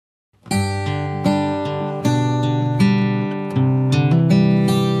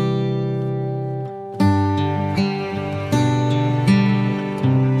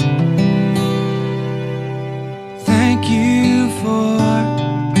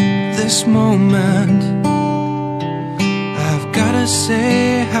this moment, I've gotta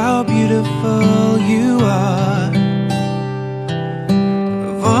say how beautiful you are.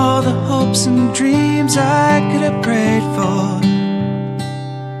 Of all the hopes and dreams I could have prayed for,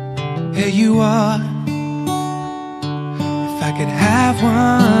 here you are. If I could have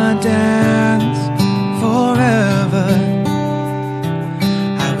one dance forever,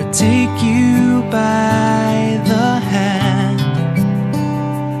 I would take you by the hand.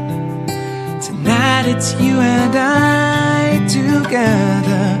 Tonight it's you and I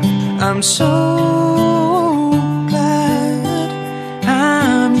together. I'm so glad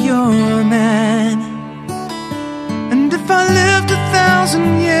I'm your man. And if I lived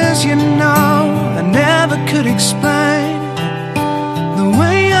 1,000 years, you know, I never could explain the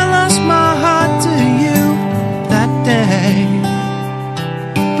way I lost my heart to you that day.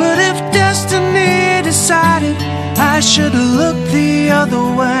 But if destiny decided I should look the other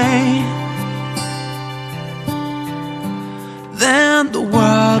way, then the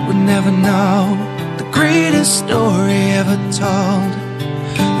world would never know the greatest story ever told.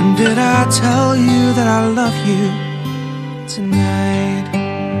 And did I tell you that I love you tonight?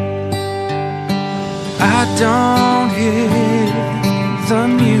 I don't hear the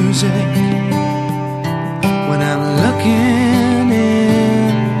music when I'm looking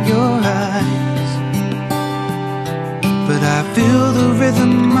in your eyes, but I feel the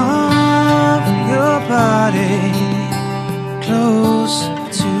rhythm of your body close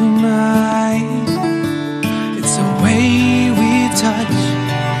to mine. It's the way we touch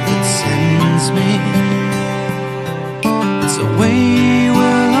that sends me. It's the way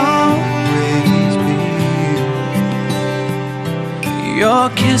we'll always be. Your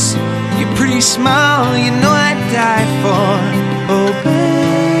kiss, your pretty smile, you know I'd die for. Oh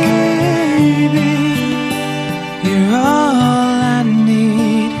baby, you're all I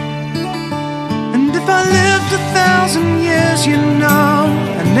need. And if I lived 1,000 years, you know,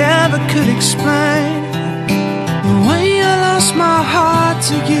 I never could explain the way I lost my heart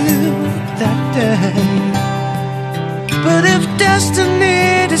to you that day. But if destiny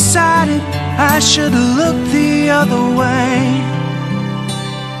decided I should look the other way,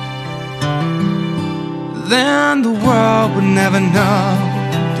 then the world would never know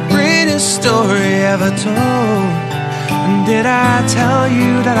the greatest story ever told. And did I tell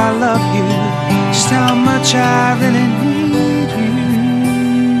you that I love you, just how much I really need you?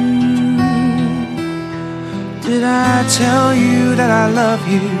 Did I tell you that I love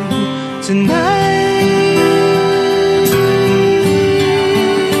you tonight?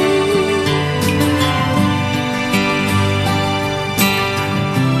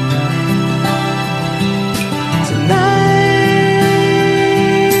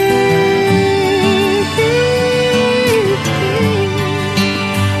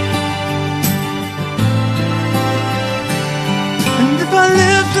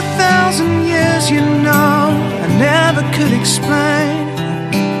 You know, I never could explain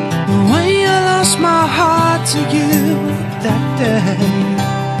the way I lost my heart to you that day.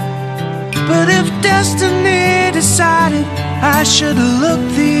 But if destiny decided I should look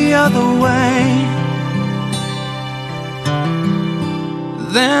the other way,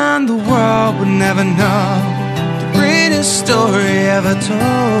 then the world would never know the greatest story ever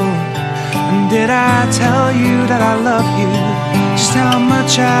told. And did I tell you that I love you, just how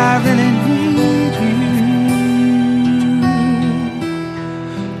much I really need you?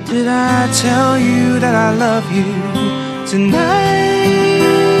 Did I tell you that I love you tonight?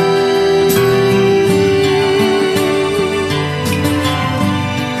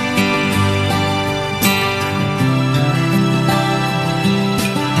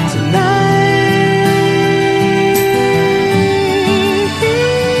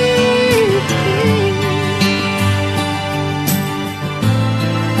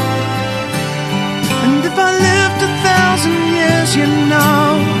 You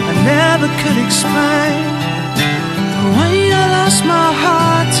know, I never could explain the way I lost my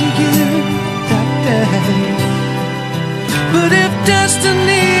heart to you that day. But if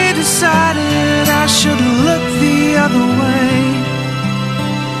destiny decided I should look the other way,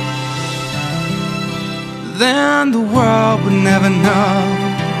 then the world would never know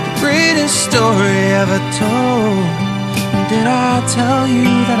the greatest story ever told. And did I tell you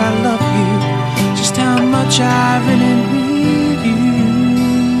that I love you, just how much I really need you?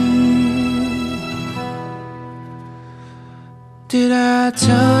 Did I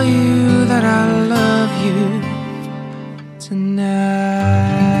tell you that I love you tonight?